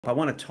I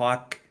want to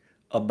talk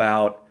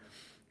about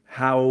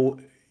how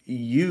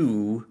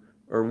you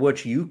or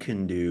what you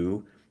can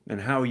do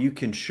and how you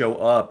can show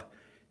up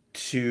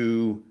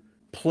to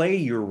play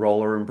your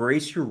role or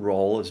embrace your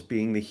role as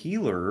being the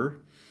healer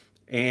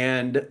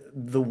and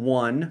the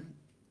one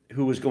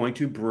who is going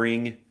to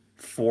bring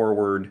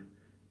forward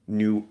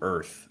new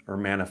earth or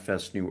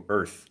manifest new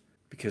earth.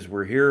 Because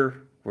we're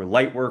here, we're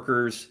light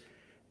workers,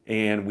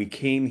 and we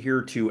came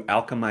here to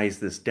alchemize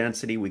this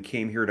density. We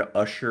came here to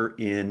usher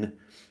in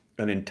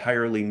an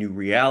entirely new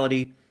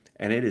reality.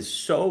 And it is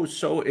so,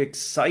 so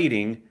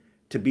exciting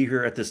to be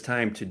here at this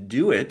time to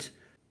do it.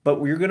 But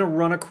we're going to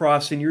run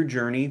across in your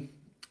journey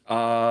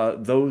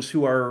those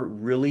who are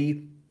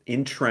really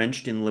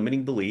entrenched in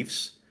limiting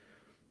beliefs,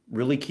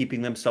 really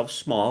keeping themselves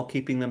small,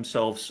 keeping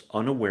themselves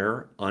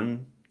unaware,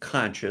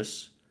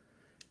 unconscious,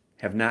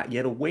 have not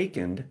yet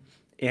awakened,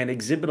 and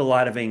exhibit a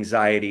lot of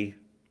anxiety.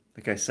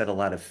 Like I said, a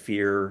lot of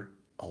fear,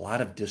 a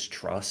lot of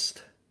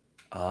distrust,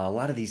 a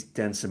lot of these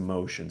dense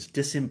emotions,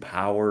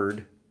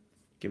 disempowered,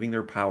 giving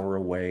their power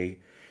away.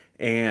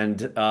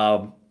 And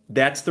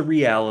that's the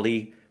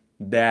reality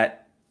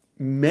that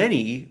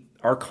many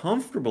are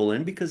comfortable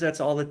in because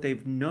that's all that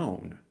they've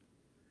known.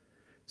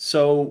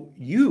 So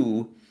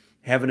you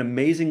have an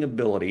amazing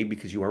ability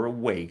because you are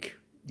awake.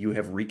 You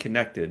have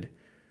reconnected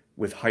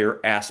with higher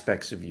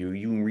aspects of you.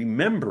 You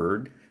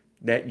remembered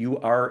that you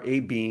are a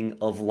being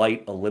of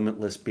light, a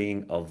limitless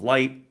being of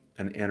light,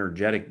 an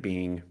energetic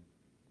being.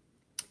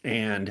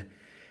 And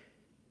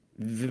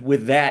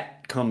with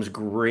that comes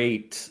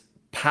great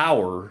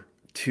power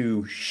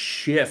to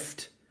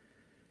shift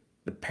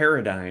the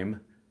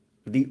paradigm,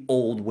 the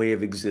old way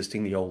of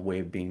existing, the old way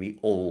of being, the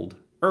old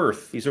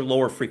earth. These are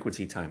lower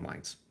frequency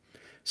timelines.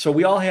 So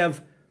we all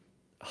have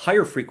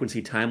higher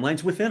frequency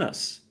timelines within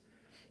us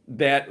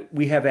that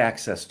we have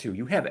access to.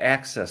 You have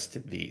access to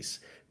these.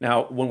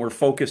 Now, when we're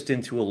focused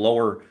into a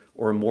lower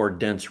or a more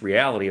dense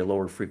reality, a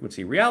lower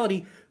frequency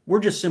reality, we're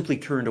just simply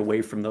turned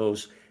away from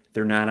those.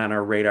 They're not on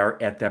our radar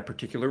at that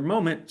particular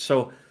moment.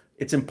 So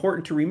it's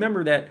important to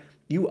remember that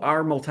you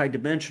are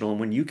multidimensional, and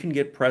when you can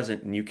get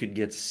present and you can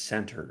get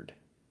centered,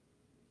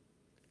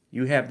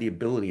 you have the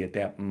ability at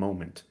that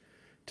moment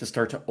to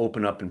start to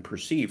open up and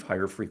perceive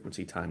higher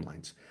frequency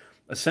timelines.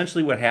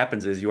 Essentially what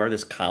happens is you are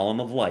this column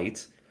of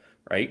light,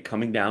 right,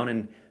 coming down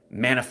and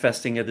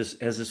manifesting as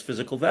this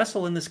physical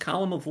vessel, and this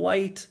column of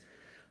light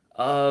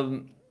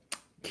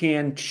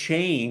can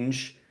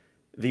change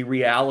the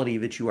reality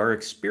that you are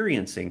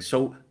experiencing.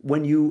 So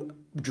when you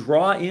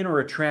draw in or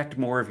attract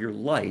more of your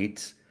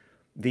light,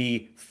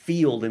 the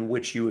field in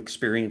which you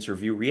experience or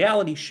view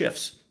reality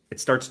shifts. It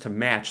starts to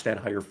match that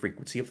higher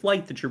frequency of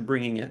light that you're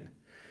bringing in.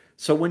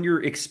 So when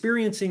you're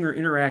experiencing or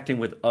interacting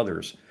with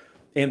others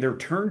and they're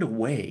turned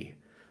away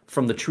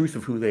from the truth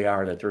of who they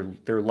are, that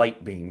they're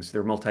light beings,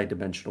 they're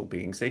multidimensional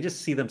beings, they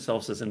just see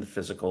themselves as in the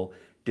physical,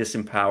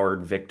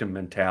 disempowered, victim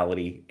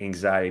mentality,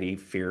 anxiety,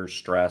 fear,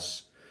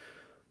 stress,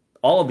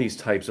 all of these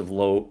types of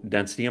low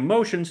density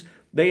emotions,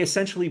 they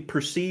essentially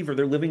perceive or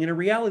they're living in a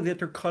reality that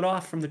they're cut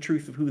off from the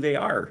truth of who they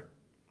are.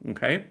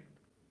 Okay?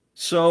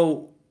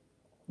 So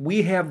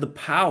we have the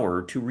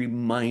power to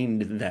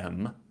remind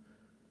them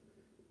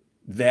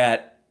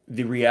that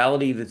the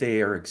reality that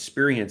they are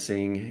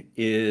experiencing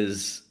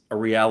is a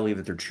reality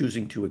that they're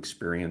choosing to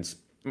experience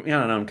on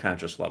an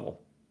unconscious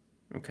level.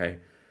 Okay?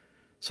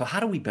 So how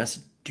do we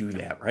best do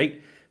that,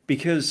 right?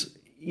 Because,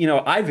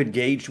 I've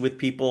engaged with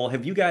people.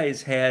 Have you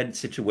guys had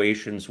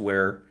situations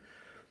where,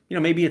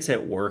 maybe it's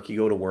at work, you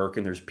go to work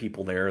and there's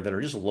people there that are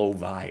just low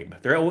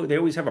vibe. They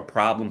always have a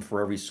problem for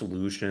every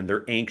solution.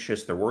 They're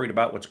anxious. They're worried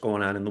about what's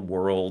going on in the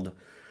world.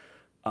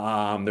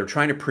 They're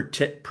trying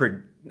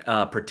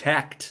to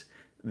protect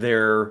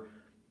their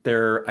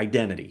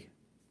identity,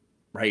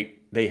 right?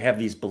 They have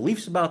these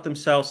beliefs about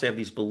themselves. They have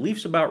these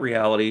beliefs about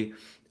reality,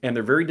 and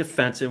they're very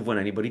defensive when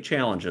anybody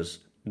challenges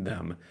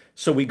them.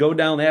 So we go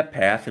down that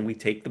path and we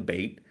take the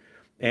bait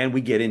and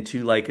we get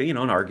into like, an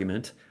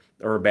argument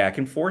or a back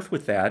and forth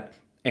with that.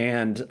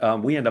 And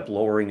we end up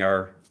lowering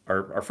our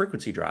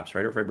frequency drops,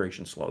 right? Our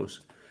vibration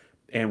slows.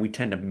 And we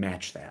tend to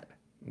match that.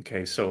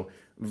 Okay, so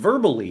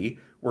verbally,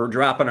 we're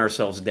dropping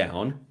ourselves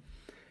down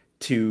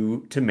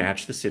to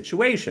match the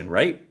situation,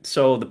 right?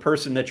 So the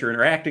person that you're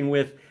interacting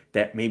with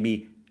that may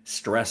be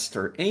stressed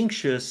or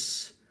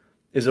anxious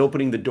is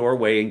opening the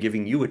doorway and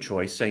giving you a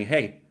choice, saying,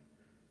 hey,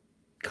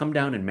 come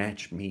down and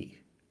match me,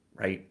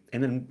 right?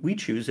 And then we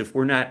choose, if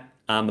we're not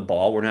on the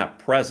ball, we're not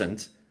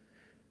present,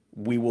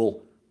 we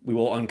will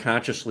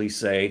unconsciously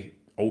say,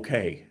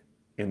 okay,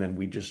 and then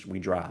we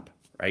drop,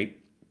 right?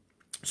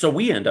 So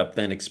we end up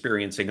then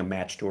experiencing a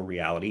match to a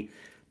reality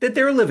that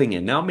they're living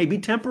in. Now, maybe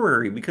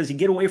temporary, because you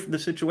get away from the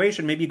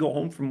situation. Maybe you go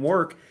home from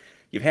work,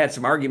 you've had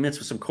some arguments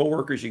with some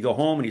coworkers, you go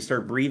home and you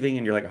start breathing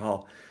and you're like,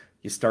 oh,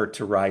 you start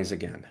to rise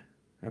again.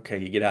 Okay,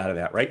 you get out of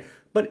that, right?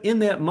 But in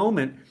that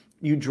moment,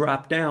 you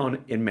drop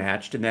down and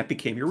matched, and that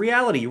became your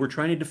reality. You were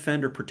trying to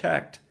defend or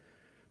protect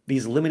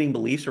these limiting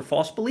beliefs or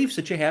false beliefs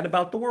that you had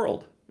about the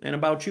world and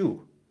about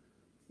you.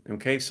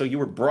 Okay, so you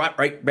were brought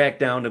right back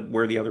down to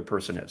where the other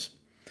person is.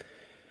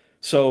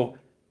 So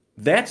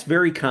That's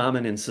very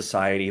common in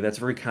society. That's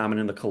very common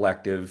in the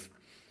collective.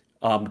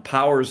 The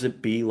powers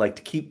that be like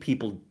to keep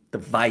people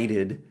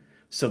divided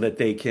so that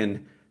they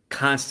can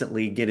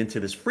constantly get into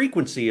this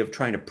frequency of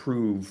trying to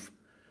prove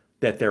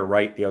that they're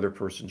right, the other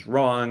person's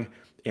wrong,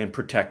 and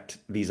protect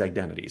these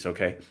identities.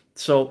 Okay,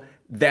 so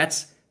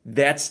that's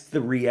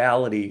the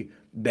reality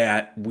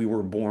that we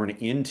were born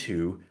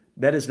into.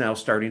 That is now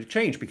starting to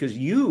change because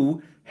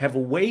you have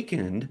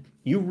awakened.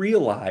 You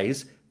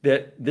realize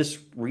that this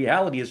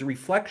reality is a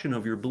reflection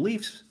of your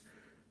beliefs,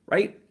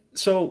 right?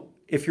 So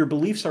if your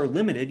beliefs are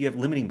limited, you have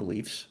limiting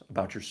beliefs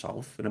about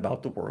yourself and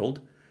about the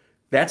world,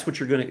 that's what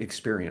you're going to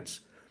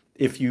experience.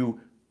 If you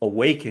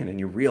awaken and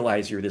you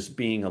realize you're this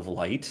being of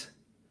light,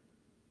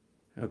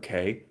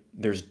 okay,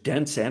 there's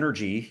dense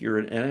energy, you're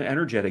an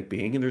energetic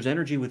being, and there's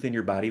energy within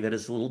your body that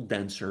is a little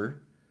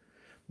denser,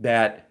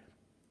 that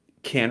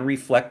can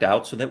reflect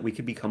out so that we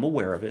can become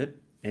aware of it,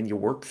 and you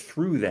work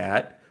through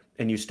that,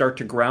 and you start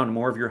to ground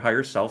more of your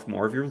higher self,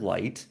 more of your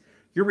light,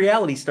 your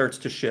reality starts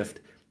to shift.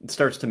 It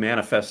starts to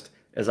manifest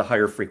as a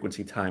higher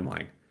frequency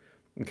timeline.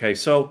 Okay,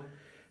 so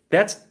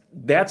that's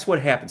what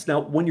happens.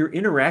 Now, when you're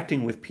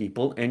interacting with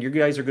people, and you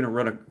guys are going to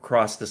run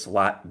across this a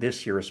lot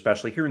this year,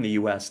 especially here in the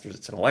US,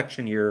 it's an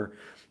election year.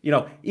 You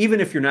know, even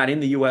if you're not in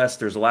the US,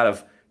 there's a lot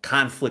of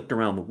conflict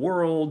around the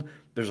world.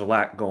 There's a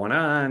lot going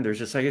on. There's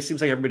just like, it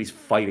seems like everybody's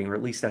fighting, or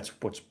at least that's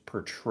what's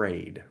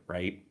portrayed,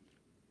 right?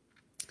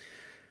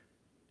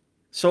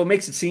 So it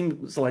makes it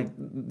seem like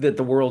that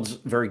the world's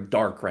very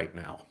dark right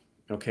now.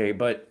 Okay,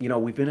 but you know,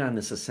 we've been on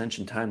this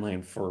ascension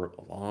timeline for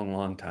a long,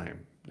 long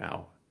time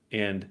now.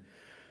 And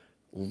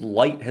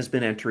light has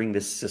been entering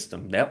this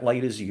system. That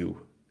light is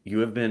you. You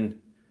have been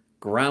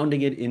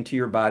grounding it into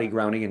your body,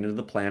 grounding it into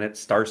the planet.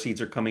 Star seeds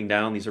are coming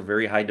down. These are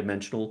very high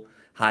dimensional,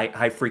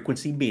 high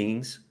frequency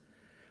beings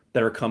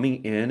that are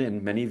coming in,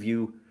 and many of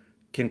you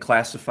can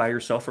classify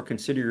yourself or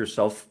consider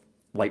yourself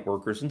light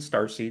workers and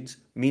star seeds,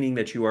 meaning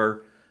that you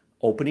are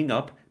opening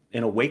up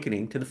and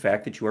awakening to the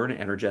fact that you are an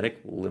energetic,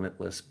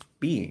 limitless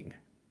being.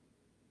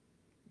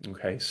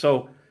 Okay,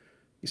 so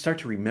you start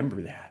to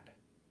remember that.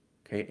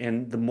 Okay,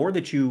 and the more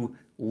that you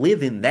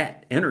live in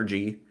that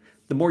energy,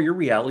 the more your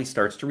reality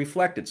starts to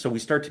reflect it. So we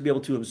start to be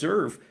able to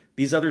observe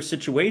these other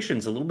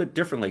situations a little bit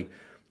differently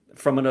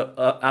from an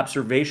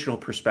observational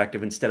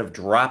perspective instead of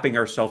dropping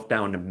ourselves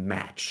down to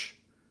match.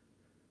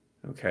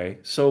 Okay,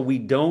 so we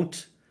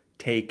don't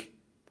take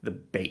the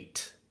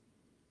bait.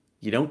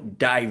 You don't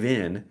dive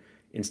in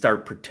and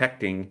start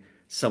protecting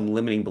some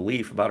limiting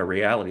belief about a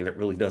reality that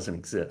really doesn't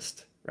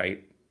exist,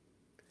 right?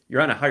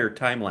 You're on a higher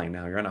timeline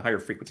now. You're on a higher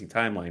frequency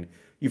timeline.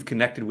 You've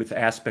connected with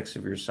aspects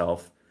of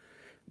yourself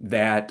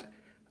that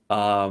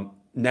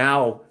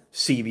now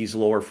see these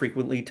lower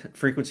frequency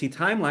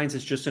timelines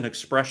as just an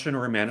expression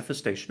or a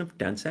manifestation of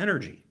dense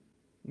energy.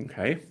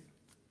 Okay?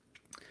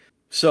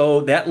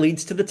 So that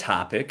leads to the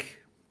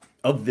topic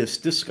of this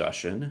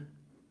discussion,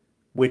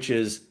 which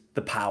is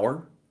the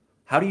power.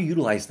 How do you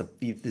utilize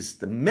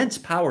this immense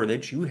power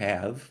that you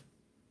have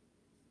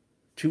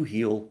to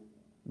heal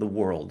the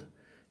world,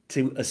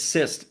 to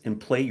assist and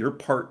play your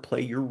part,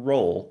 play your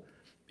role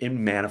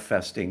in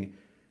manifesting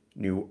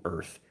new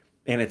earth?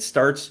 And it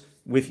starts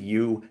with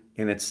you,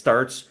 and it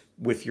starts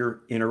with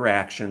your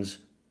interactions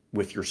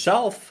with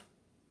yourself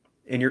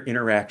and your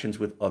interactions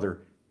with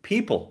other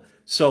people.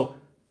 So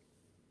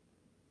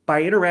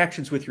by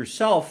interactions with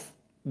yourself,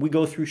 we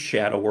go through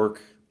shadow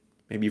work.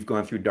 Maybe you've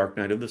gone through dark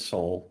night of the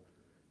soul,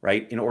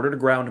 right? In order to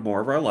ground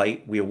more of our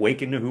light, we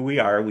awaken to who we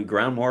are, we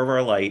ground more of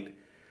our light.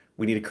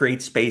 We need to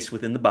create space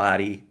within the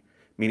body,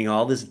 meaning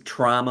all this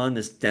trauma and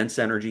this dense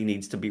energy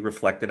needs to be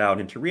reflected out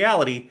into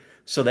reality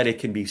so that it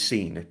can be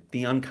seen.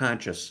 The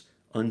unconscious,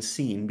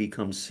 unseen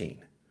becomes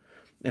seen.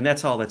 And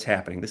that's all that's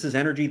happening. This is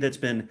energy that's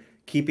been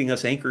keeping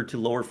us anchored to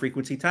lower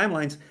frequency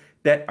timelines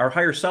that our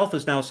higher self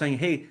is now saying,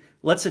 hey,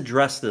 let's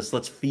address this.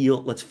 Let's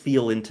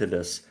feel into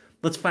this.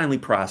 Let's finally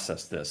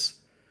process this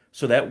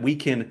so that we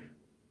can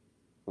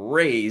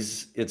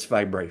raise its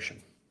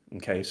vibration.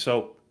 Okay,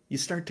 so you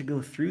start to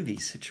go through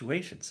these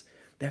situations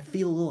that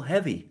feel a little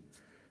heavy,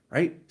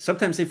 right?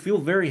 Sometimes they feel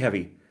very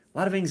heavy. A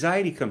lot of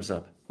anxiety comes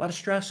up. A lot of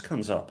stress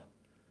comes up,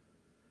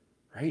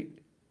 right?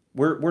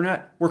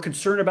 We're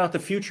concerned about the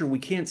future. We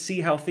can't see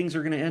how things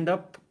are going to end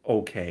up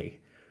okay.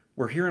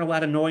 We're hearing a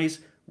lot of noise.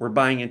 We're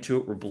buying into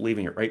it. We're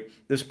believing it, right?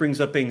 This brings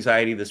up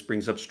anxiety. This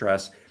brings up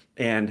stress.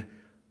 And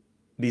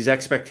these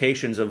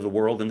expectations of the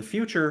world in the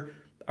future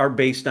are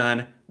based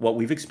on what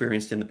we've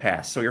experienced in the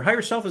past. So your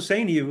higher self is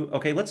saying to you,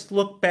 okay, let's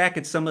look back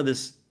at some of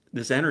this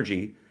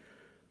energy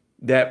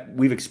that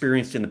we've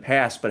experienced in the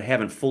past but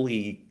haven't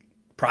fully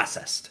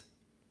processed.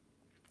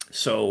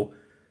 So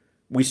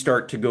we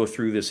start to go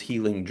through this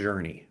healing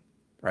journey,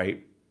 right?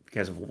 You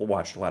guys have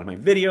watched a lot of my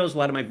videos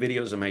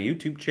on my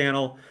YouTube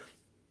channel,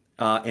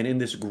 and in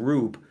this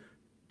group,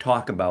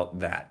 talk about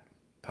that.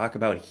 Talk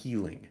about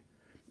healing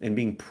and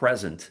being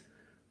present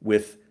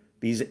with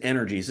these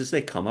energies as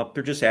they come up.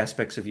 They're just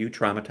aspects of you,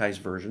 traumatized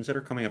versions that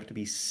are coming up to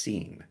be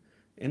seen,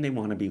 and they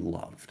want to be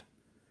loved.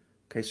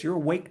 Okay, so you're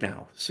awake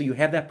now. So you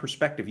have that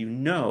perspective. You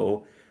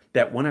know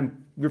that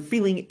when you're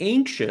feeling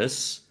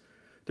anxious,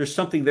 there's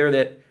something there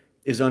that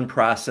is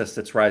unprocessed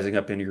that's rising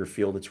up into your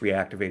field that's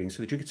reactivating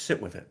so that you can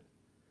sit with it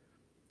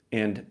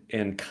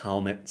and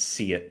calm it,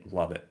 see it,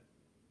 love it.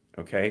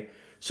 Okay?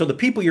 So the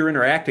people you're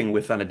interacting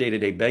with on a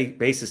day-to-day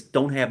basis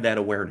don't have that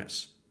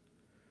awareness.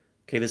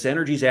 Okay, this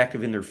energy is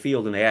active in their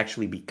field and they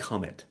actually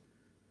become it.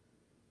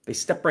 They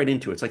step right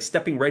into it. It's like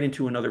stepping right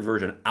into another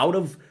version, out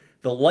of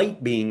the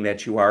light being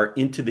that you are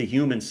into the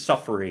human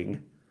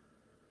suffering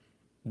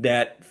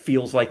that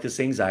feels like this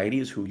anxiety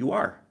is who you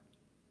are,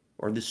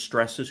 or this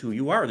stress is who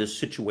you are, this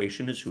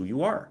situation is who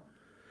you are.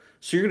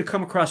 So you're going to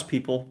come across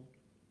people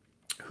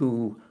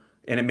who,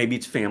 and maybe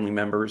it's family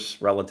members,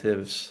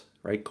 relatives,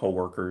 right,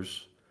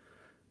 coworkers.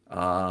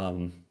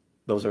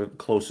 Those are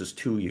closest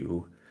to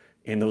you,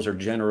 and those are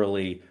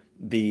generally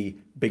the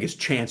biggest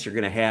chance you're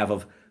going to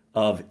have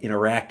of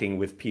interacting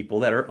with people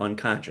that are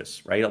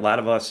unconscious, right? A lot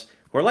of us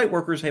who are light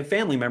workers have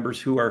family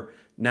members who are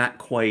not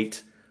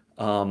quite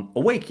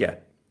awake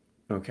yet,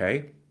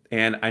 okay?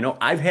 And I know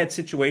I've had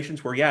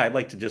situations where, yeah, I'd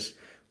like to just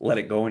let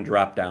it go and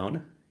drop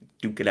down,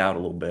 duke it out a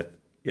little bit,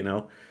 you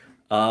know?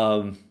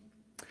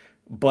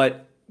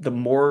 But the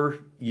more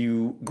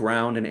you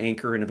ground and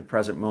anchor into the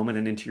present moment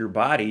and into your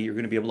body, you're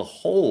going to be able to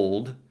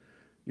hold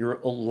your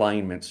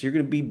alignment. So you're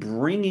going to be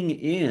bringing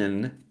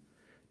in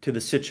to the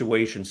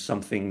situation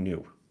something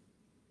new.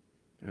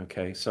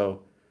 Okay,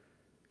 so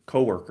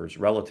coworkers,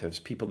 relatives,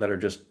 people that are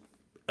just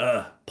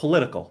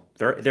political.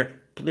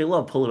 They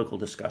love political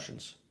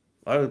discussions.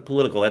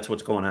 Political, that's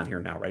what's going on here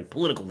now, right?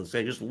 Political,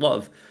 they just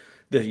love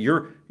that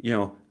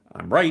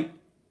I'm right,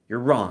 you're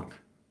wrong.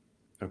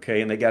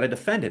 Okay, and they got to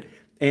defend it.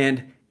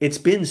 And it's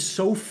been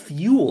so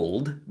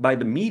fueled by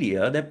the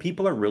media that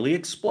people are really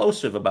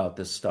explosive about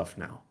this stuff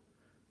now.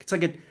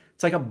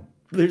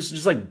 There's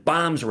just like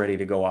bombs ready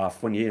to go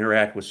off when you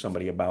interact with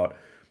somebody about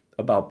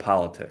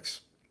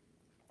politics.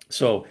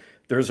 So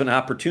there's an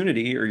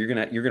opportunity, or you're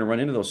gonna run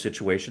into those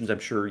situations. I'm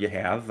sure you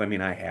have. I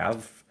mean, I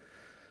have.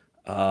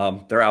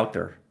 They're out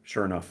there,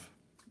 sure enough.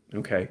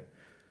 Okay.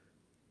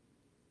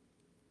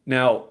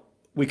 Now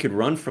we could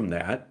run from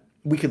that.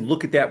 We could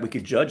look at that. We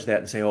could judge that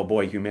and say, "Oh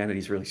boy,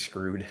 humanity's really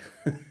screwed."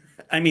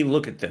 I mean,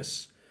 look at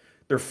this.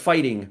 They're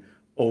fighting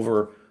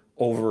over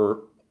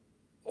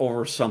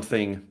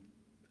something,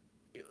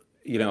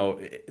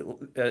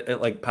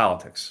 like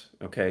politics.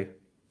 Okay.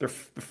 Look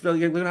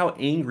at how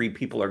angry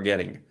people are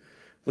getting.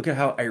 Look at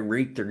how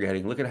irate they're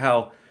getting. Look at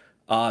how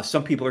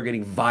some people are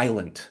getting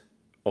violent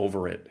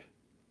over it.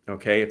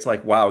 Okay, it's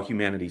like, wow,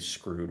 humanity's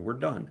screwed. We're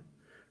done,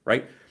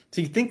 right? So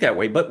you think that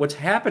way, but what's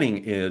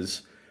happening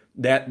is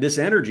that this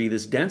energy,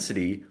 this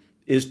density,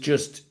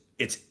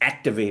 it's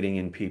activating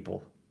in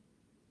people.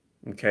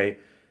 Okay,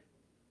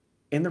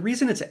 and the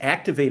reason it's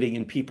activating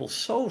in people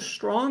so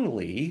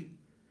strongly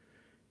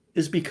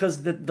is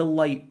because the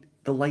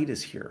light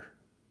is here.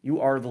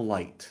 You are the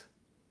light.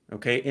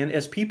 Okay, and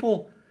as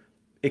people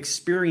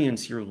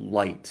experience your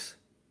light,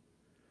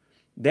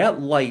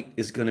 that light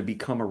is going to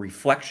become a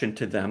reflection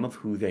to them of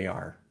who they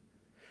are.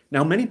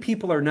 Now, many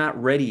people are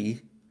not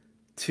ready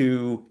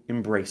to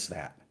embrace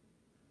that.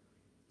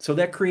 So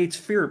that creates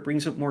fear. It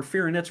brings up more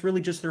fear. And that's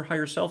really just their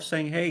higher self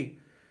saying, hey,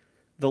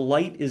 the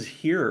light is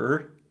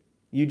here.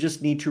 You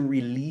just need to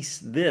release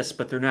this,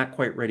 but they're not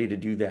quite ready to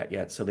do that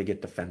yet. So they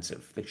get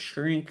defensive. They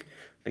shrink.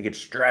 They get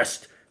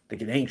stressed. They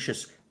get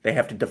anxious. They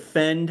have to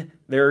defend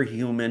their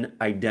human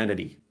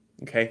identity.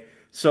 Okay?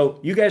 So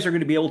you guys are going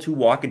to be able to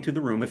walk into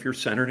the room if you're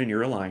centered and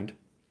you're aligned.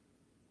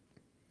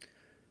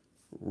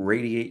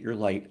 Radiate your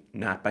light,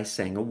 not by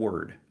saying a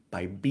word,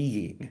 by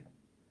being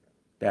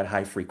that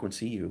high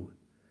frequency you.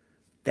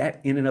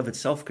 That in and of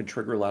itself could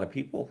trigger a lot of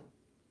people.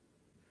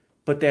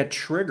 But that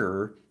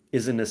trigger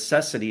is a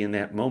necessity in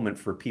that moment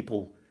for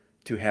people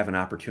to have an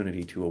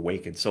opportunity to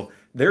awaken. So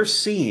they're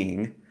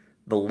seeing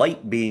the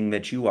light being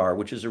that you are,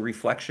 which is a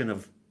reflection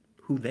of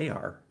who they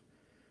are.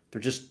 They're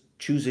just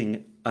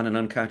choosing on an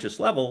unconscious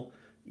level,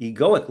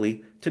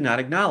 egoically, to not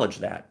acknowledge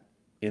that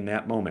in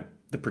that moment.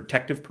 The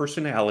protective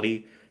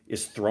personality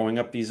is throwing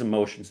up these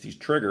emotions, these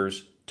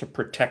triggers, to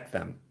protect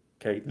them.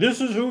 Okay, this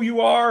is who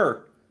you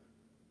are.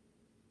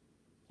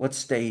 Let's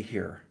stay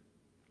here.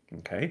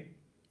 Okay.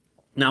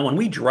 Now, when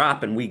we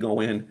drop and we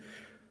go in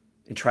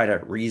and try to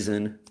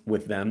reason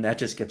with them, that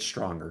just gets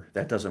stronger.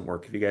 That doesn't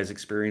work. If you guys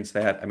experience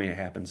that, I mean, it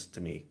happens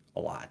to me a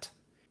lot.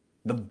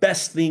 The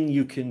best thing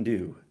you can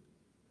do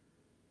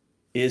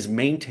is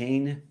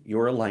maintain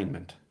your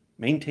alignment,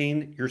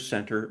 maintain your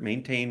center,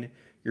 maintain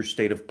your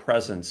state of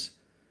presence,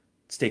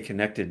 stay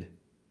connected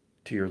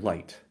to your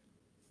light,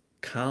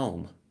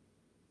 calm,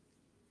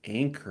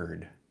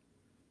 anchored,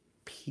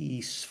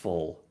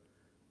 peaceful,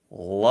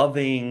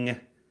 loving,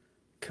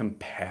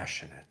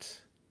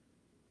 compassionate.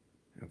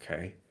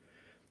 Okay?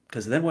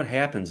 Because then what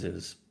happens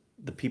is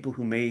the people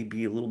who may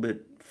be a little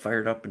bit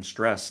fired up and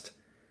stressed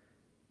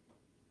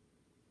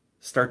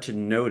start to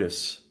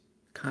notice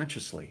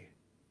consciously.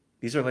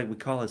 These are like, we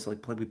call this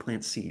like we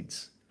plant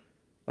seeds.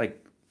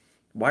 Like,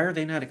 why are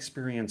they not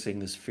experiencing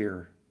this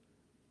fear,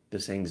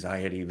 this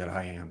anxiety that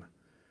I am?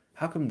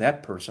 How come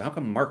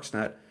Marc's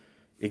not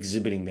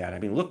exhibiting that. I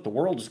mean, look, the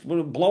world is going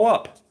to blow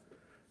up.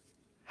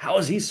 How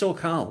is he so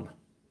calm?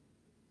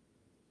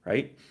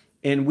 Right?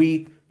 And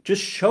we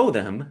just show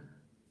them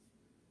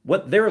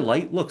what their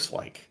light looks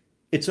like.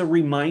 It's a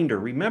reminder.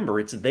 Remember,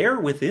 it's there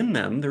within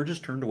them. They're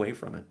just turned away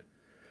from it.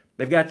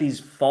 They've got these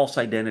false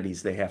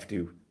identities they have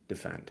to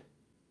defend.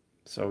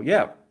 So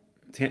yeah,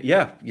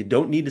 you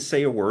don't need to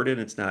say a word and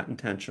it's not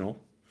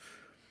intentional.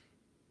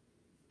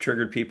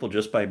 Triggered people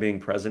just by being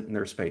present in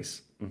their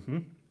space.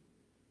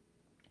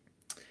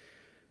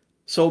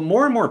 So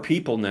more and more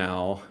people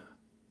now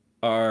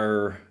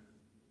are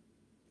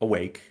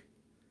awake.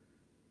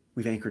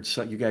 You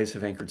guys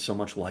have anchored so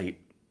much light,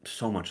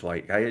 so much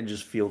light. I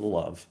just feel the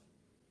love.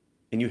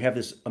 And you have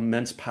this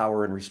immense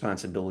power and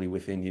responsibility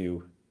within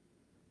you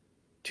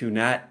to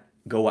not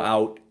go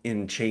out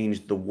and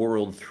change the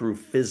world through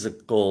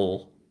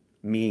physical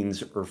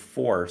means or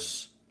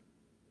force,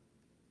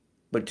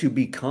 but to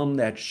become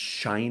that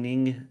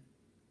shining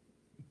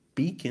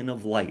beacon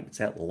of light. It's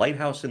that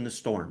lighthouse in the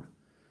storm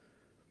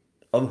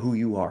of who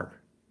you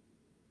are.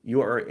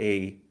 You are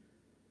a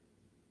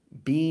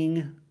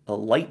being, a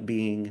light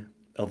being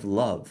of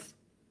love,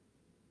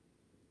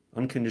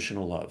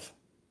 unconditional love.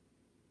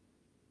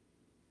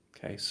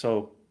 Okay,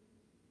 so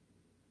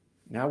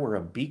now we're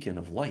a beacon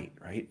of light,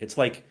 right? It's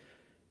like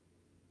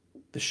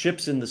the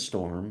ship's in the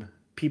storm.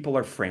 People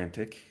are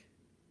frantic.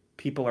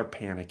 People are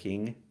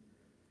panicking.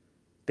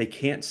 They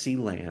can't see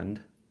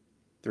land.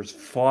 There's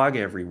fog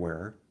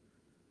everywhere,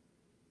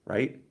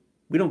 right?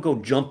 We don't go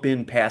jump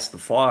in past the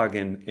fog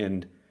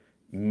and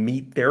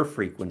meet their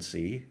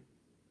frequency,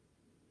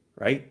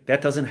 right?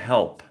 That doesn't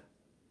help.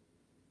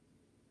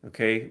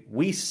 Okay,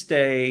 we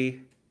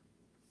stay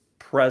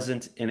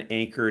present and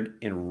anchored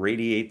and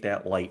radiate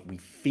that light. We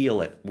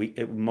feel it.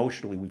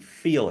 Emotionally, we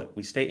feel it.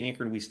 We stay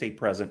anchored, we stay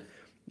present.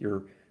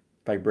 Your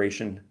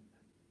vibration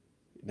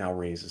now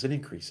raises and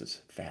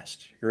increases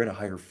fast. You're at a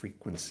higher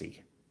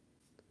frequency.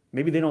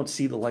 Maybe they don't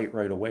see the light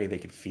right away. They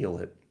could feel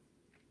it.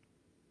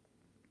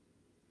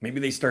 Maybe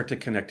they start to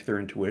connect to their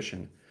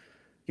intuition.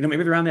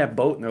 Maybe they're on that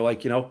boat and they're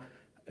like,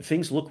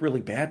 things look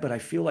really bad, but I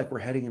feel like we're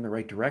heading in the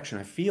right direction.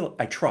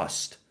 I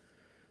trust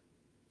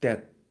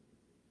that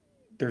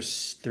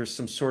there's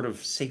some sort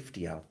of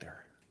safety out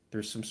there.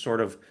 There's some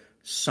sort of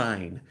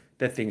sign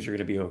that things are going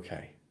to be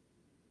okay.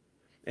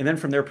 And then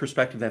from their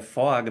perspective, that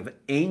fog of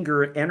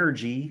anger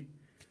energy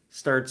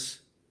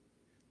starts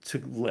to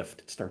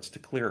lift. It starts to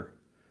clear.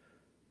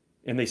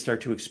 And they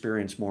start to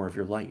experience more of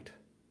your light.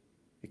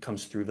 It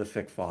comes through the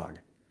thick fog.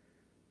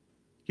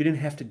 You didn't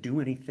have to do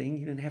anything.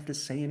 You didn't have to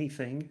say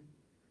anything.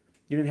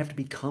 You didn't have to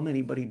become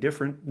anybody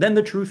different than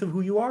the truth of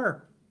who you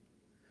are.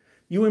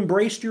 You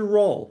embraced your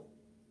role.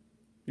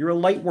 You're a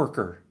light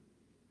worker.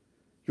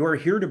 You are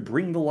here to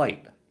bring the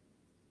light.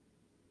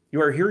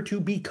 You are here to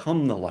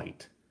become the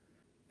light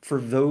for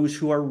those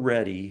who are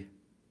ready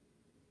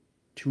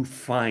to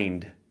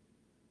find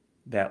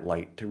that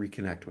light, to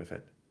reconnect with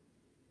it.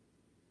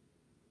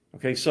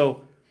 Okay,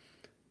 so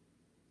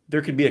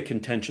there could be a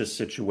contentious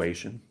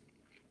situation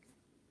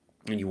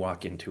and you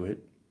walk into it.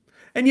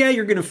 And yeah,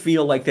 you're going to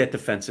feel like that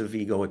defensive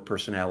egoic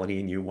personality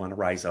and you want to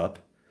rise up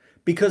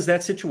because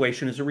that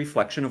situation is a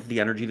reflection of the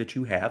energy that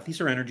you have. These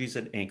are energies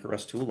that anchor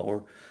us to a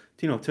lower,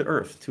 to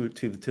earth, to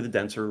the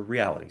denser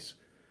realities.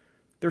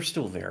 They're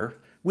still there.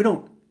 We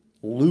don't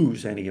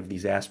lose any of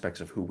these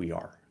aspects of who we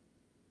are.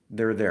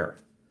 They're there.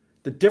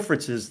 The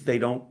difference is they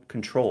don't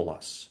control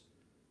us.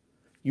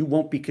 You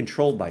won't be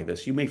controlled by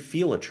this. You may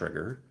feel a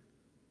trigger,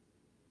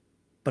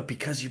 but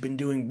because you've been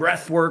doing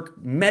breath work,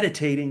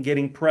 meditating,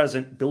 getting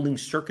present, building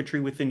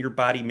circuitry within your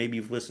body, maybe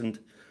you've listened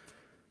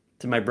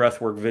to my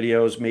breathwork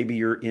videos, maybe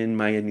you're in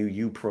my A New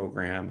You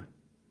program,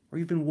 or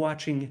you've been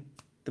watching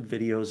the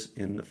videos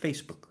in the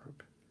Facebook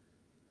group.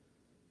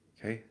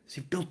 Okay, so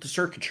you've built the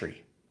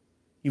circuitry.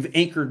 You've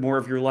anchored more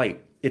of your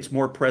light. It's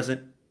more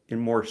present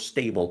and more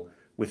stable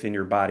within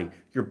your body.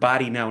 Your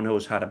body now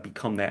knows how to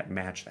become that and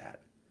match that,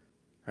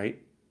 right?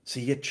 So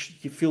you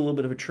feel a little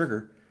bit of a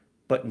trigger,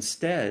 but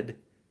instead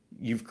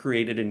you've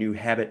created a new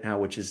habit now,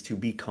 which is to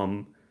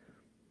become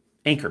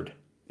anchored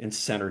and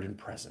centered and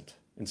present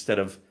instead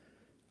of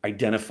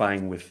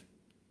identifying with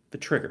the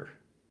trigger.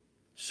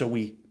 So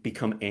we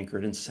become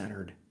anchored and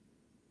centered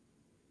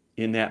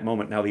in that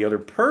moment. Now the other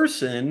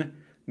person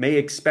may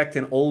expect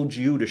an old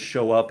you to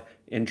show up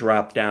and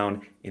drop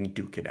down and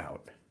duke it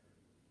out.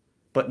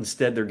 But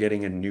instead they're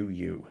getting a new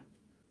you,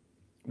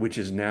 which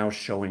is now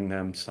showing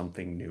them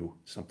something new,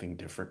 something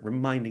different,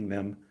 reminding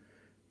them,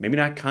 maybe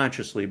not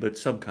consciously, but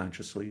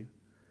subconsciously,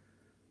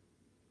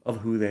 of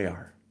who they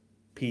are.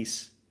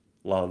 Peace,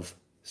 love,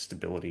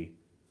 stability,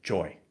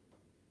 joy.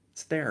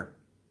 It's there.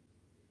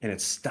 And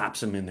it stops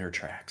them in their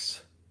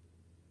tracks.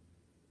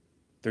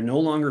 They're no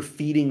longer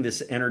feeding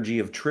this energy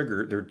of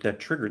that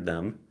triggered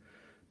them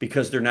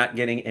because they're not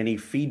getting any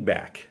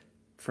feedback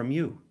from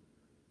you.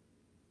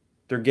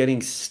 They're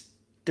getting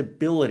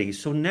stability.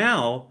 So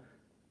now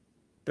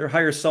their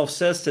higher self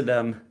says to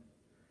them,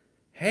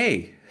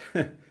 hey,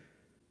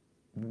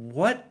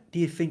 what do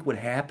you think would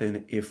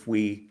happen if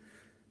we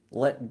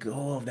let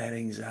go of that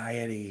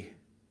anxiety,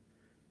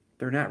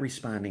 They're not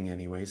responding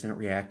anyways, they're not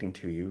reacting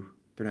to you,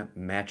 they're not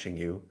matching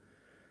you.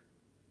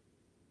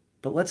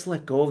 But let's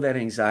let go of that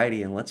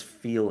anxiety and let's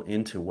feel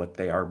into what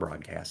they are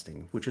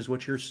broadcasting, which is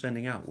what you're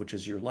sending out, which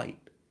is your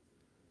light.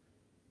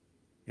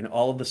 And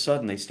all of a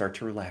sudden, they start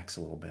to relax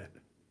a little bit.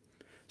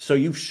 So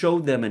you've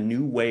showed them a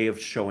new way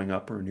of showing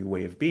up or a new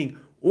way of being.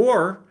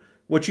 Or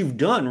what you've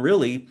done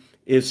really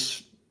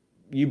is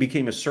you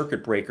became a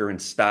circuit breaker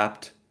and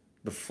stopped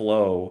the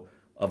flow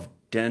of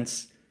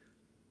dense,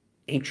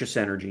 anxious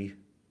energy,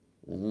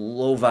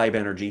 low vibe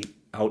energy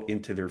out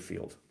into their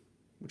field,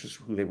 which is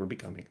who they were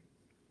becoming.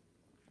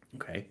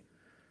 Okay?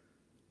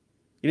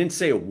 You didn't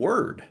say a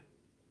word.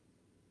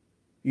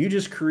 You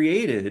just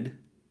created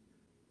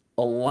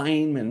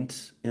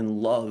alignment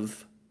and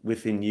love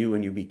within you,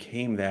 and you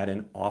became that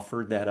and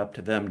offered that up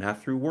to them,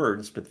 not through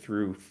words, but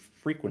through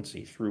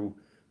frequency, through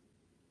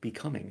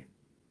becoming.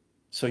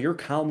 So your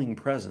calming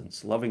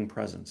presence, loving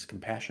presence,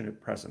 compassionate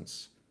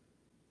presence,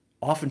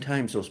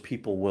 oftentimes those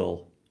people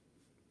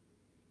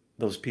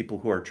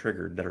who are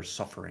triggered, that are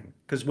suffering,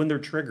 because when they're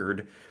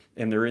triggered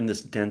and they're in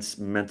this dense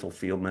mental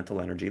field,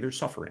 mental energy, they're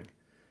suffering.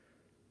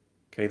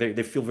 Okay,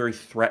 they feel very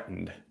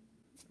threatened.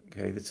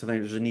 Okay, so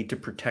there's a need to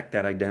protect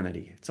that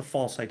identity. It's a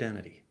false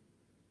identity.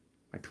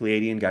 My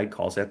Pleiadian guide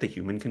calls that the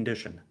human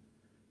condition.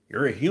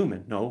 You're a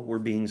human. No, we're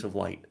beings of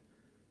light,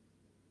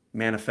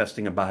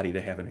 manifesting a body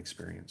to have an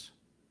experience.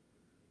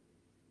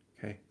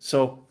 Okay,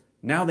 so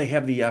now they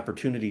have the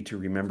opportunity to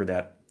remember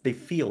that. They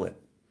feel it.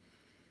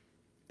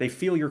 They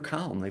feel your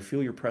calm. They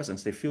feel your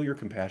presence. They feel your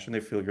compassion. They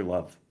feel your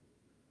love.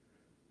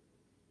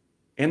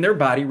 And their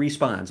body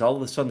responds. All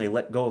of a sudden, they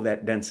let go of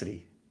that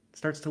density. It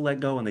starts to let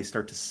go, and they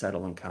start to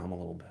settle and calm a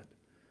little bit.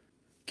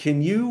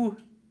 Can you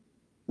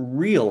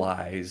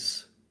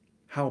realize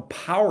how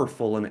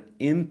powerful an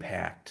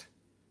impact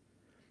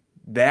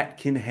that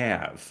can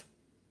have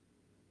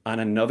on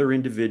another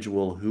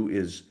individual who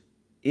is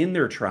in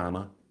their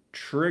trauma,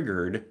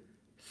 triggered,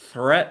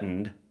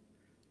 threatened,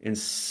 and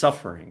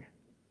suffering?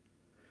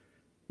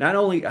 Not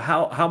only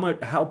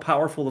how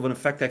powerful of an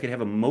effect that could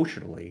have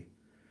emotionally,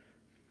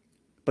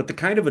 but the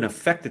kind of an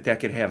effect that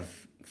could have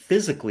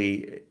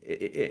physically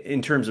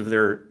in terms of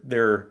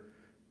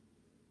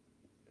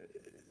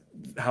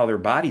how their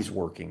body's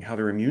working, how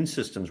their immune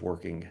system's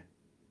working,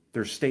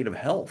 their state of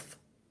health.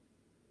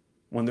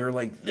 When they're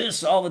like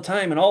this all the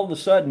time, and all of a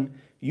sudden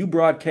you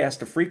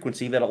broadcast a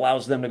frequency that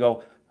allows them to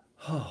go,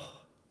 oh.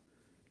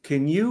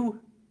 Can you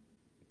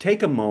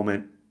take a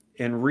moment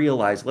and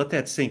realize, let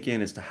that sink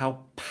in as to how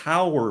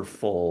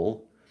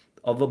powerful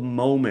of a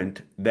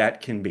moment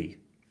that can be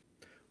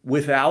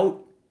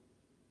without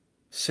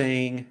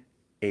saying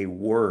a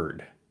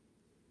word?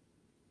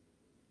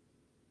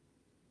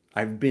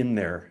 I've been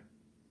there.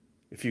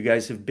 If you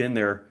guys have been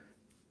there,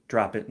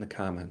 drop it in the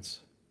comments.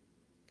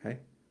 Okay?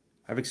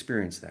 I've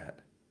experienced that.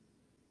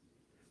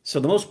 So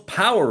the most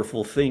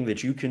powerful thing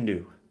that you can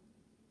do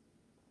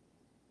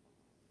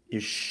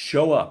is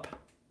show up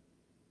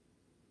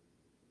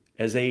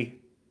as a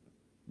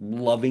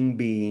loving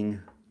being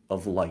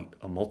of light,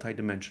 a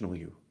multidimensional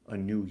you, a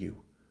new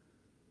you.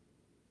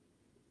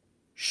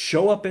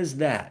 Show up as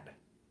that.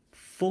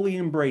 Fully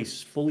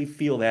embrace, fully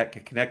feel that,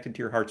 get connected to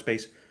your heart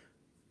space.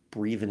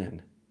 Breathe it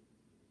in.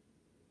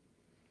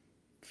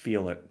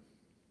 Feel it.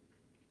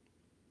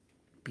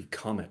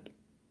 Become it.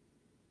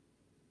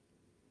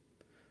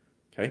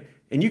 Okay?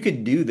 And you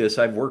could do this.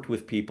 I've worked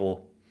with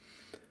people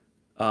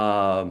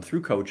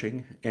through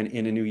coaching and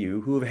in a new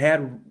you who have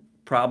had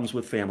problems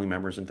with family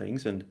members and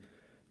things. And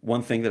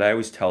one thing that I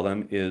always tell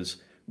them is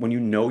when you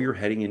know you're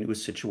heading into a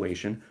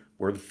situation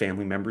where the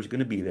family member is going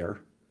to be there,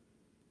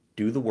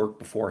 do the work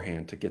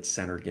beforehand to get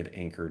centered, get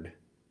anchored,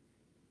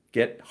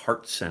 get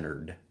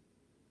heart-centered.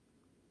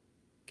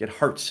 Get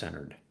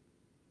heart-centered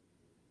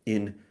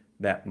in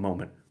that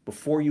moment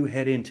before you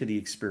head into the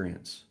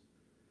experience.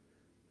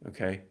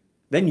 Okay?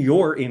 Then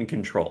you're in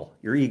control.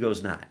 Your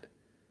ego's not.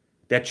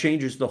 That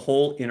changes the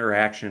whole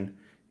interaction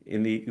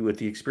with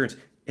the experience,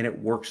 and it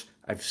works.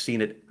 I've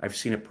seen it. I've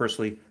seen it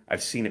personally.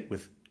 I've seen it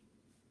with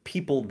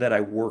people that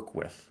I work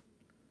with.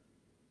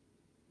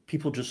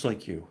 People just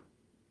like you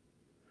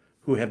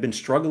who have been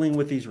struggling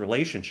with these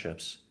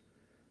relationships.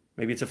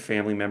 Maybe it's a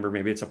family member,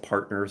 maybe it's a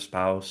partner, a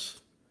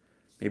spouse,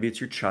 maybe it's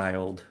your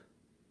child.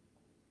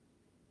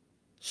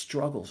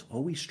 Struggles,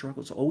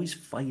 always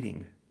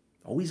fighting,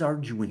 always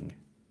arguing.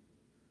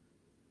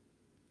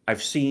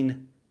 I've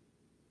seen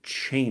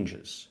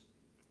changes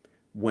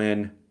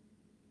when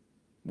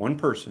one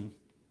person,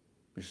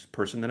 this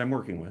person that I'm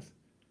working with,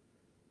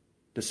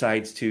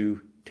 decides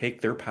to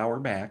take their power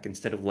back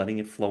instead of letting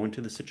it flow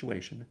into the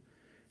situation,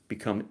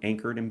 become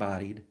anchored,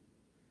 embodied,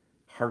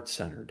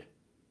 heart-centered,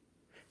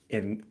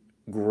 and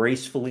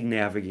gracefully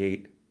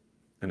navigate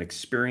an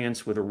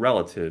experience with a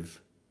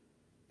relative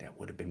that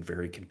would have been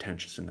very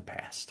contentious in the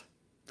past,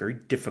 very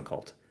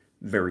difficult,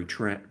 very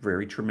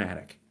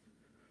traumatic.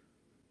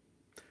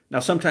 Now,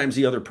 sometimes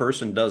the other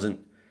person doesn't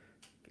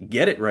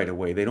get it right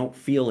away. They don't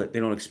feel it. They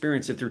don't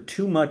experience it. They're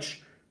too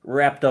much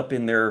wrapped up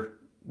in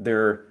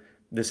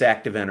this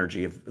active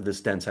energy, of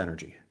this dense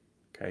energy,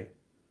 okay?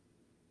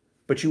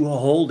 but you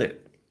hold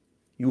it.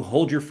 You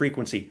hold your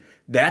frequency.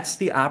 That's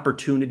the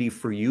opportunity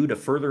for you to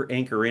further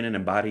anchor in and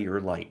embody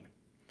your light.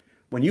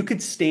 When you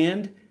could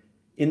stand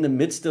in the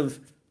midst of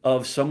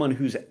someone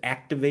who's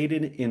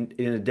activated in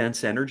a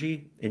dense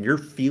energy and you're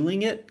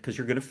feeling it, because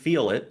you're going to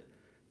feel it,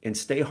 and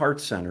stay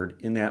heart-centered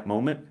in that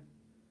moment,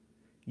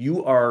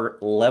 you are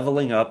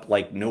leveling up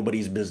like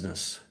nobody's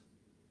business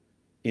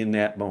in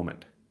that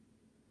moment.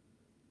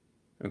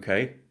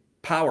 Okay?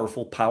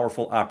 Powerful,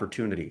 powerful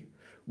opportunity.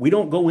 We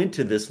don't go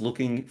into this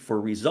looking for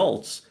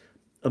results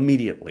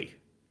immediately.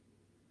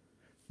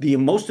 The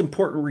most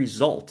important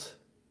result,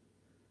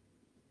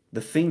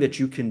 the thing that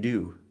you can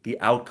do, the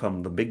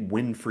outcome, the big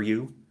win for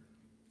you,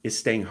 is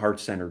staying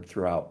heart-centered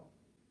throughout.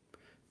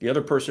 The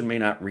other person may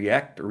not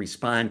react or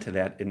respond to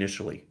that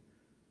initially,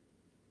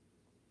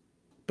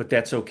 but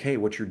that's okay.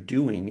 What you're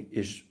doing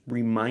is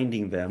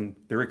reminding them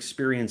they're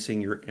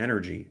experiencing your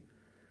energy.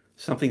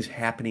 Something's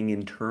happening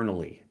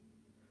internally.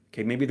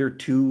 Okay, maybe they're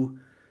too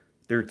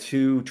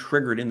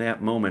triggered in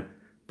that moment,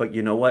 but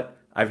you know what?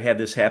 I've had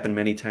this happen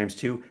many times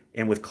too,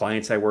 and with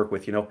clients I work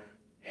with,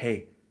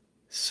 hey,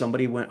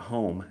 somebody went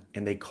home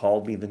and they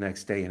called me the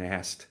next day and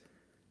asked,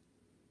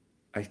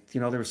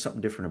 there was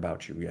something different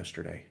about you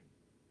yesterday.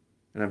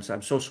 And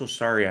I'm so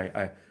sorry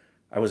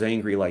I was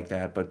angry like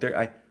that, but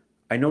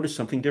I noticed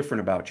something different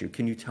about you.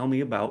 Can you tell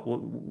me about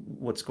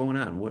what's going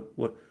on?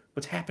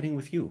 What's happening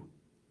with you?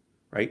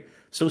 Right?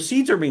 So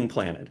seeds are being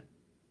planted.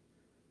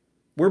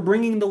 We're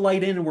bringing the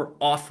light in and we're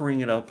offering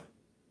it up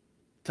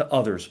to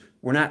others.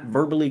 We're not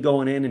verbally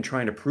going in and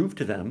trying to prove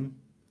to them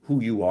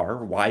who you are,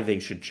 or why they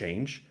should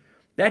change.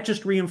 That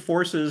just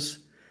reinforces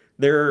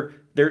their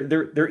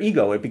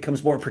ego. It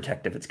becomes more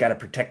protective. It's got to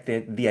protect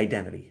the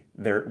identity,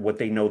 what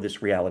they know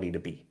this reality to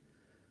be.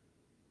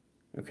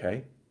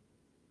 Okay?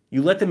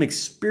 You let them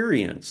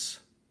experience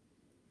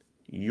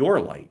your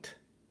light,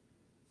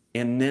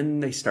 and then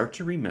they start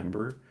to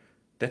remember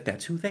that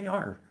that's who they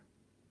are.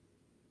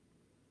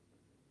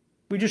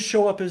 We just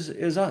show up as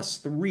us,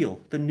 the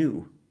real, the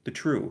new, the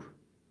true.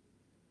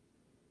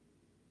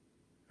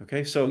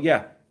 Okay, so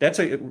yeah,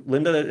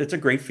 Linda, it's a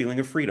great feeling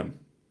of freedom.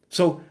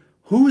 So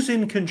who's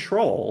in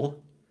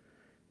control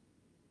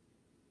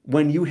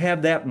when you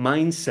have that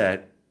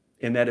mindset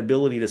and that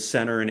ability to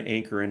center and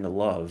anchor into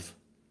love,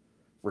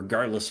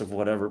 regardless of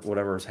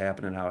whatever is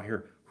happening out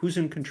here? Who's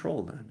in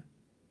control then?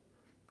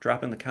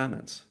 Drop in the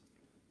comments.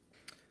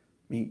 I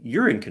mean,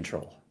 you're in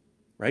control,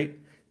 right?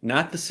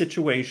 Not the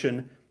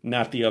situation,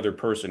 not the other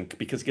person.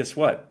 Because guess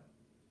what?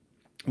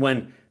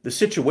 When the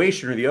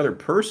situation or the other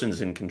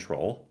person's in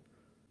control,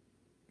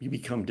 you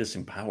become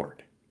disempowered,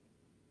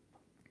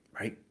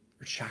 right?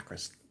 Your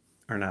chakras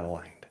are not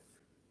aligned.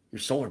 Your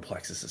solar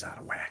plexus is out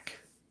of whack.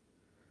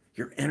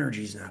 Your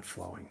energy's not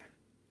flowing.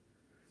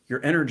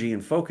 Your energy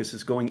and focus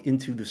is going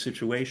into the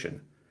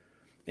situation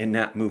and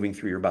not moving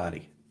through your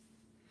body.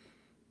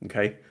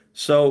 Okay?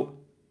 So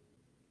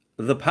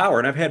the power,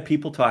 and I've had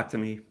people talk to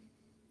me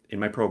in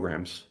my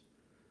programs,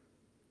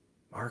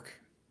 Marc,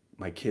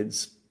 my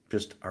kids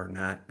just are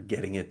not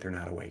getting it. They're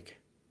not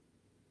awake.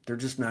 They're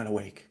just not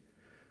awake.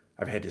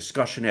 I've had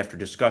discussion after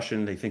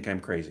discussion. They think I'm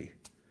crazy.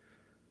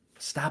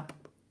 Stop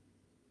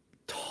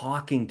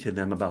talking to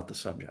them about the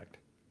subject.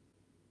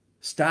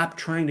 Stop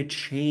trying to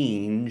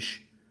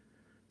change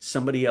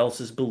somebody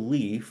else's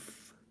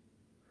belief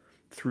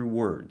through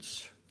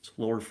words. It's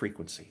lower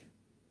frequency.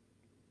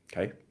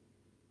 Okay?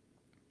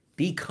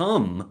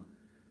 Become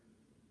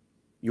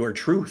your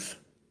truth.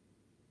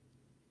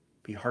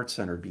 Be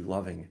heart-centered, be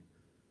loving.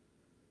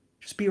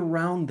 Just be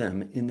around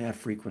them in that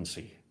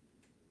frequency.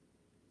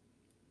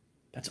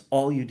 That's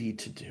all you need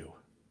to do.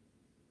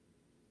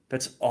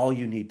 That's all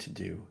you need to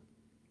do.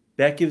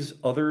 That gives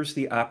others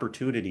the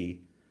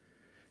opportunity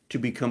to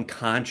become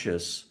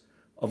conscious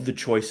of the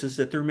choices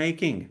that they're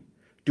making.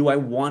 Do I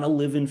want to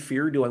live in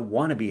fear? Do I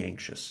want to be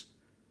anxious?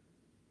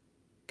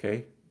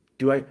 Okay?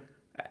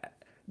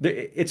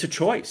 It's a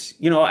choice.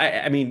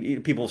 I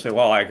mean, people say,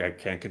 well, I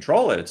can't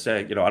control it. It's,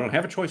 I don't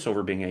have a choice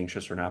over being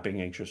anxious or not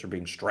being anxious or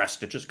being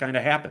stressed. It just kind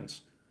of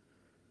happens.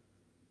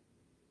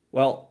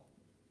 Well,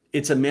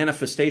 it's a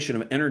manifestation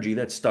of energy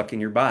that's stuck in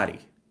your body.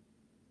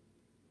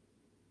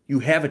 You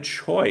have a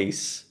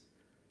choice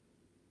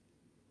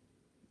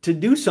to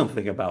do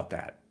something about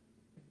that.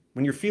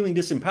 When you're feeling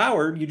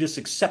disempowered, you just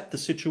accept the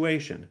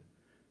situation.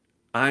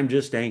 I'm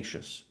just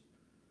anxious.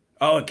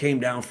 Oh, it came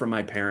down from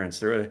my parents.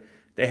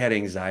 They had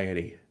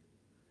anxiety.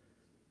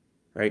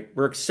 Right?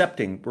 We're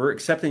accepting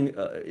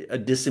a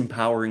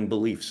disempowering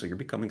belief, so you're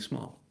becoming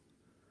small.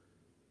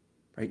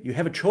 Right? You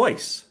have a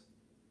choice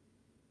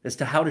as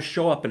to how to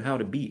show up and how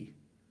to be.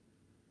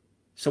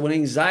 So when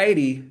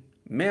anxiety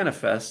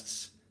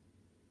manifests,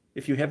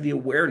 if you have the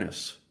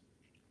awareness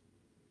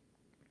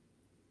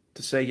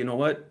to say, you know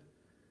what?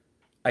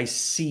 I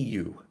see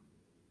you,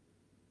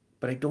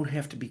 but I don't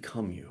have to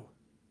become you.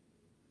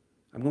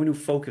 I'm going to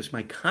focus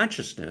my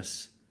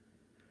consciousness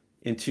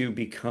into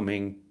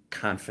becoming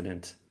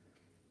confident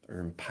or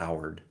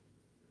empowered.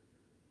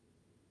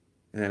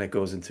 And then it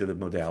goes into the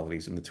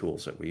modalities and the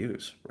tools that we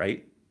use,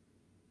 right?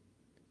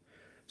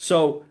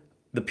 So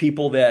the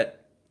people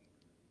that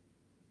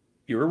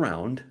you're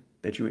around,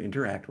 that you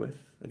interact with,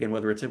 again,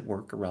 whether it's at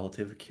work, a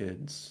relative,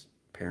 kids,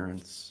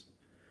 parents,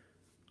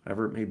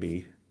 whatever it may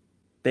be,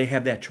 they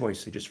have that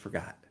choice. They just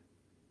forgot.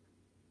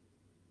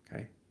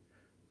 Okay.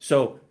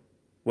 So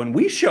when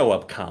we show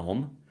up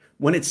calm,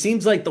 when it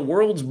seems like the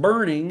world's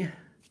burning,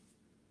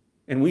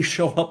 and we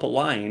show up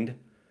aligned,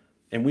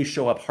 and we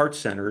show up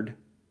heart-centered,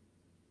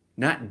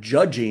 not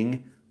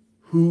judging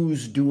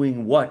who's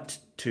doing what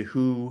to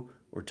who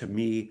or to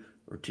me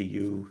or to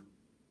you,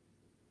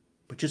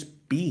 but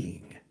just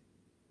being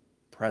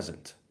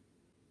present.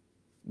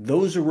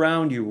 Those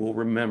around you will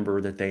remember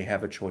that they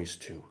have a choice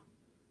too,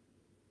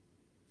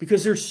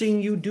 because they're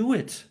seeing you do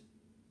it.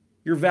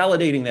 You're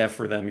validating that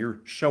for them.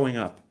 You're showing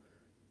up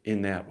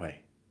in that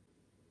way.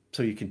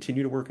 So you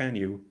continue to work on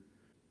you.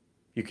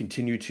 You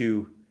continue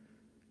to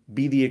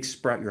be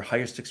your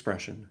highest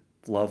expression,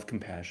 love,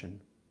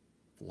 compassion,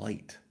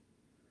 light,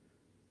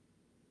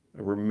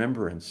 a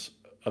remembrance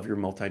of your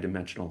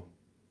multidimensional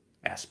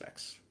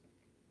aspects.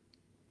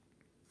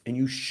 And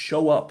you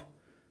show up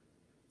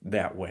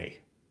that way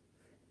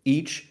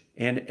each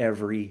and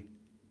every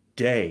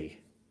day.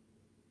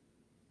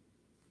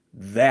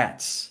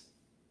 That's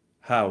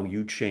how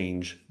you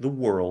change the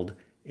world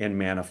and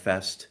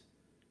manifest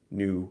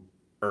new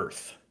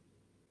earth.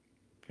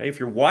 Okay, if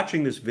you're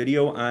watching this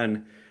video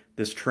on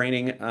this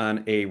training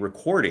on a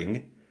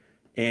recording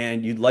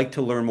and you'd like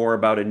to learn more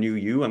about a new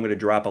you, I'm going to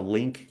drop a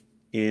link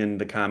in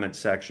the comment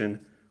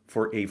section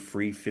for a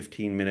free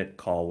 15-minute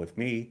call with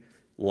me.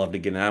 Love to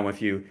get on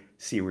with you,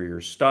 see where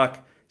you're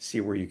stuck,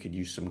 see where you could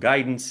use some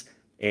guidance,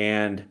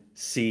 and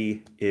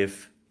see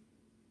if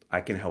I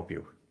can help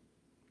you.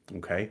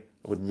 Okay?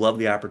 I would love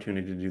the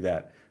opportunity to do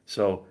that.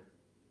 So,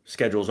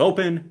 schedule's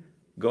open.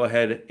 Go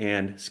ahead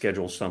and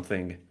schedule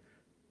something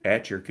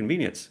at your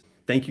convenience.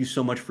 Thank you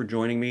so much for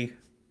joining me.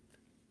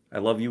 I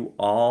love you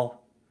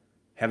all.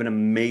 Have an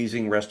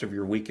amazing rest of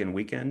your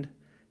weekend,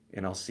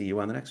 and I'll see you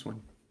on the next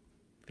one.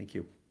 Thank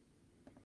you.